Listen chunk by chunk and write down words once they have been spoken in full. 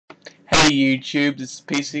Hey YouTube, this is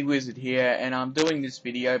PC Wizard here, and I'm doing this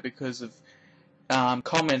video because of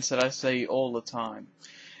comments that I see all the time.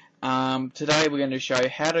 Today we're going to show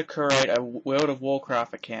how to create a World of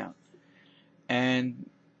Warcraft account. And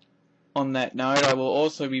on that note, I will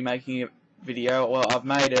also be making a video. Well, I've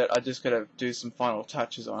made it, I just got to do some final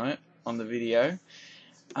touches on it, on the video,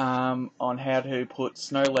 on how to put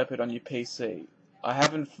Snow Leopard on your PC. I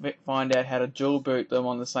haven't found out how to dual boot them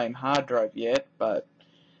on the same hard drive yet, but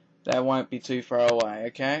that won't be too far away,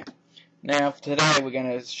 okay? Now, for today, we're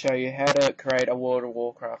going to show you how to create a World of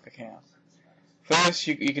Warcraft account. First,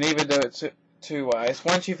 you can either do it two ways.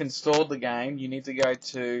 Once you've installed the game, you need to go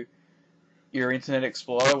to your Internet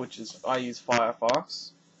Explorer, which is, I use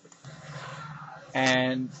Firefox,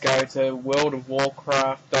 and go to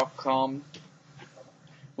worldofwarcraft.com,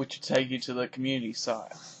 which will take you to the community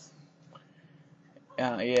site.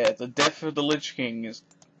 Yeah, the death of the Lich King is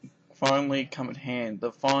finally come at hand.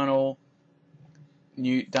 The final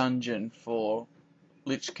new dungeon for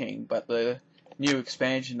Lich King, but the new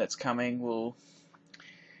expansion that's coming will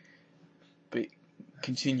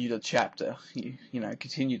continue the chapter. You know,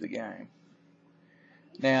 continue the game.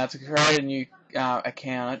 Now, to create a new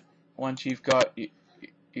account, once you've got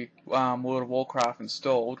your World of Warcraft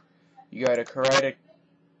installed, you go to create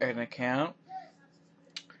an account.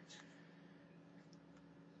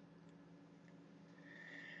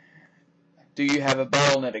 Do you have a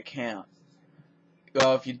Battle.net account?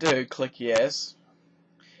 Well, if you do, click yes.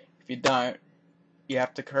 If you don't, you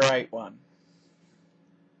have to create one.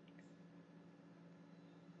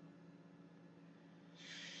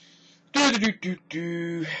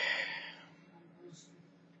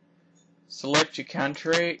 Select your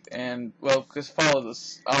country and, well, just follow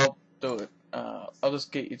this. I'll do it. I'll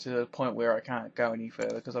just get you to the point where I can't go any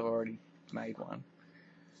further because I've already made one.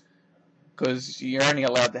 Because you're only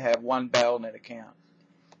allowed to have one Battle.net account.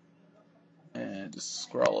 And just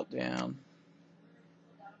scroll it down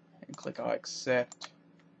and click I accept.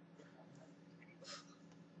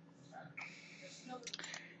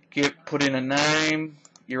 Put in a name,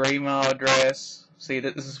 your email address. See,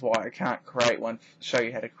 this is why I can't create one, show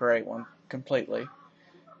you how to create one completely,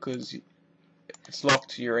 because it's locked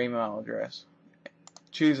to your email address.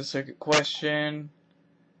 Choose a secret question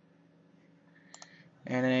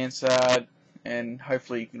and an answer, and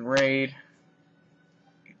hopefully you can read.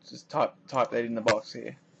 Just type that in the box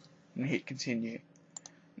here and hit continue.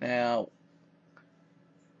 Now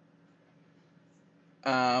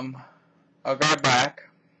I'll go back,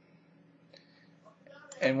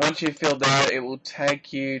 and once you've filled out, it will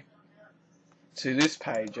take you to this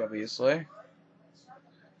page, obviously.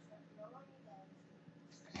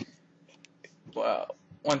 Well,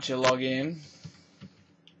 once you log in,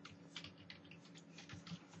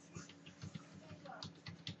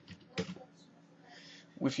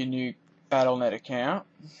 with your new Battle.net account,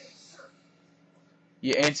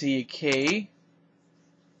 you enter your key,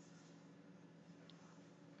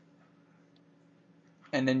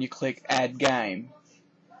 and then you click Add Game.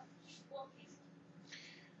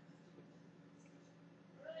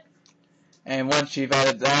 And once you've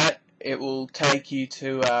added that, it will take you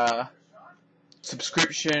to a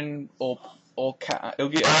subscription or it'll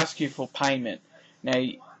ask you for payment. Now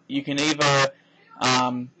you can either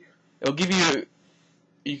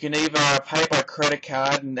you can either pay by credit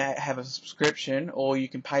card and have a subscription, or you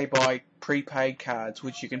can pay by prepaid cards,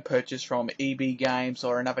 which you can purchase from EB Games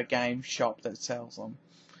or another game shop that sells them.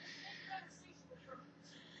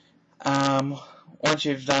 Once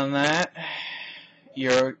you've done that,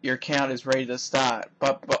 your account is ready to start.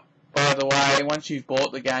 But by the way, once you've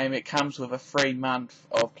bought the game, it comes with a free month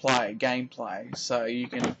of gameplay, so you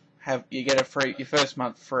get your first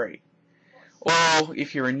month free. Or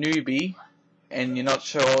if you're a newbie and you're not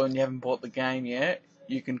sure and you haven't bought the game yet,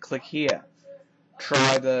 you can click here.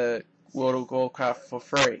 Try the World of Warcraft for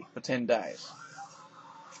free for 10 days.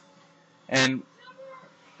 And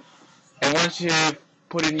once you've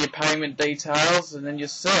put in your payment details, and then you're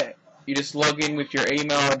set. You just log in with your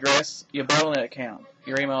email address, your Battle.net account,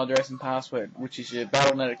 your email address and password, which is your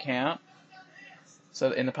Battle.net account.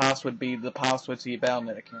 So, and the password be the password to your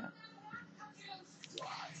Battle.net account.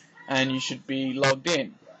 And you should be logged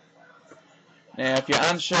in. Now, if you're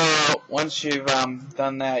unsure, once you've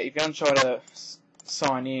done that, if you're unsure to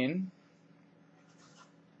sign in,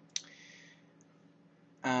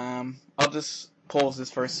 I'll just pause this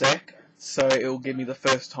for a sec, so it will give me the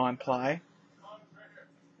first time play.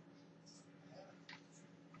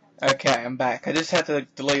 Okay, I'm back. I just had to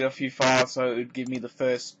delete a few files so it would give me the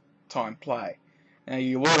first time play. Now,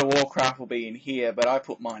 your World of Warcraft will be in here, but I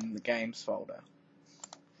put mine in the games folder.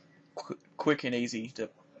 Quick and easy to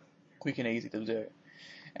do.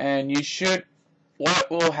 And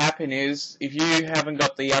what will happen is, if you haven't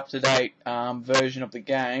got the up-to-date version of the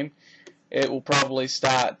game, it will probably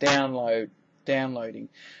start downloading the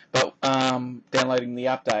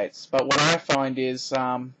updates. But what I find is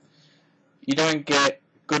you don't get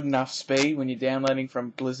good enough speed when you're downloading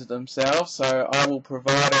from Blizzard themselves. So I will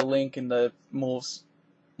provide a link in the more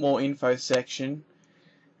info section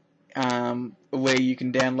where you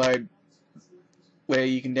can download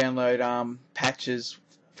patches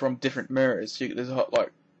from different mirrors. There's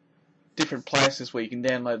like different places where you can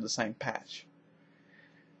download the same patch,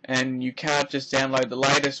 and you can't just download the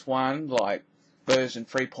latest one like version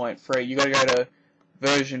 3.3. You got to go to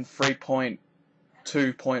version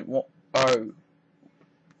 3.2.0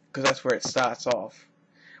 because that's where it starts off.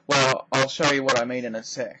 Well, I'll show you what I mean in a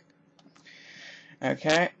sec.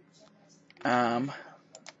 Okay.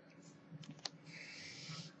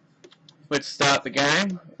 Let's start the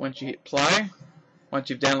game. Once you hit play, once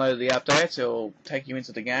you've downloaded the updates, it will take you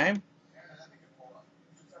into the game.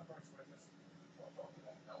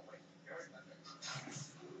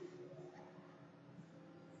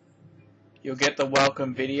 You'll get the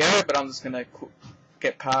welcome video, but I'm just going to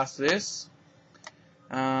get past this.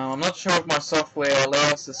 I'm not sure if my software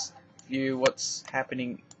allows us to view what's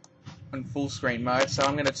happening in full screen mode, so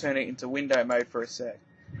I'm going to turn it into window mode for a sec.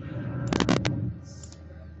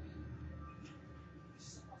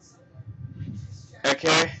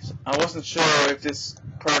 Okay, I wasn't sure if this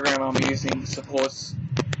program I'm using supports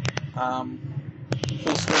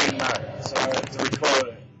full screen mode, so to record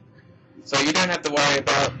it. So you don't have to worry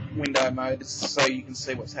about window mode, it's so you can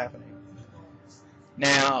see what's happening.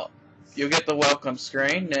 Now, you'll get the welcome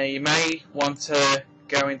screen. Now you may want to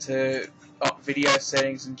go into video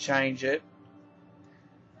settings and change it.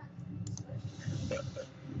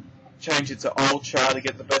 Change it to Ultra to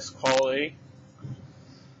get the best quality.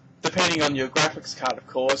 Depending on your graphics card, of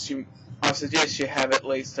course, I suggest you have at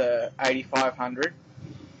least 8500.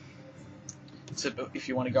 If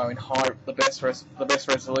you want to go in high, the best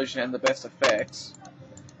resolution and the best effects.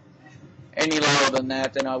 Any lower than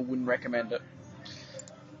that, then I wouldn't recommend it.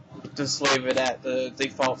 Just leave it at the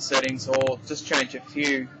default settings, or just change a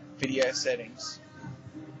few video settings.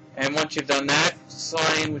 And once you've done that,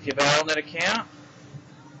 sign in with your Battle.net account.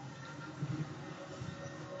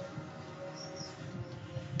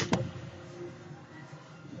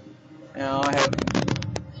 Now I have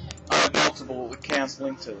multiple accounts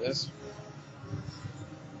linked to this.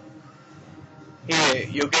 Here,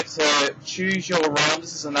 you'll get to choose your realm.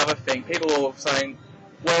 This is another thing. People are saying,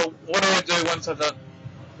 well, what do I do once I've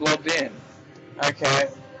logged in? Okay.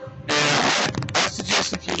 Now, I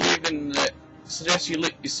suggest if you live in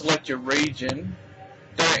you select your region.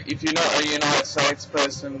 If you're not a United States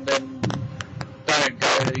person, then don't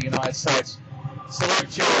go to the United States.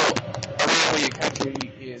 Select around where your country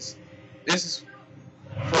is. This is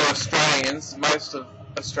for Australians. Most of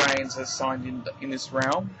Australians are signed in this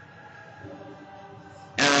realm.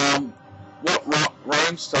 What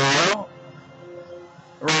realm style,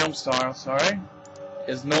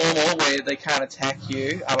 is normal, where they can't attack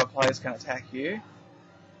you, other players can't attack you,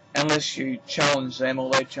 unless you challenge them or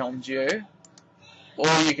they challenge you. Or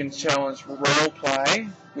you can challenge roleplay,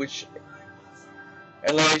 which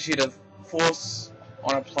allows you to force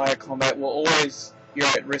on a player combat where always you're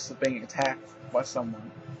at risk of being attacked by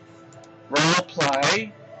someone.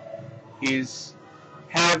 Roleplay is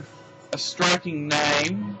have a striking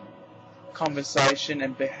name, conversation,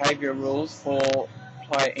 and behavior rules for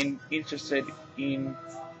player interested in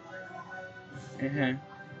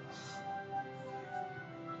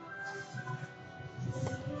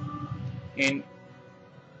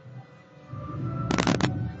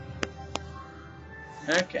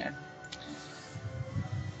okay.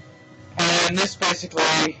 And this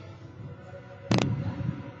basically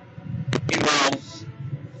involves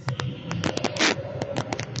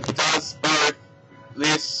does both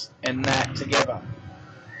this and that together.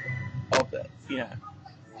 Of it,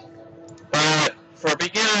 But for a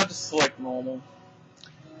beginner, just select normal.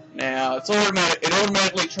 Now it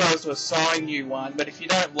automatically tries to assign you one, but if you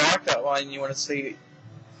don't like that one and you want to see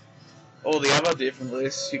all the other different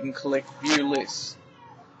lists, you can click View Lists.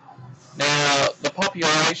 Now the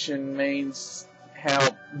population means how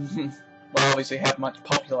obviously how much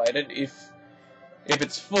populated. If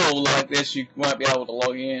it's full like this, you won't be able to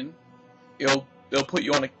log in. They'll put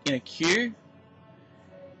you in a queue,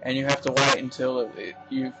 and you have to wait until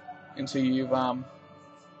you've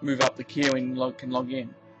move up the queue and can log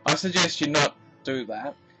in. I suggest you not do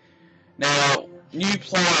that. Now, new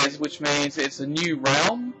players, which means it's a new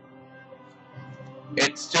realm.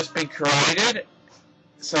 It's just been created,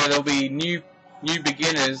 so there'll be new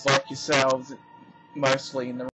beginners like yourselves mostly in the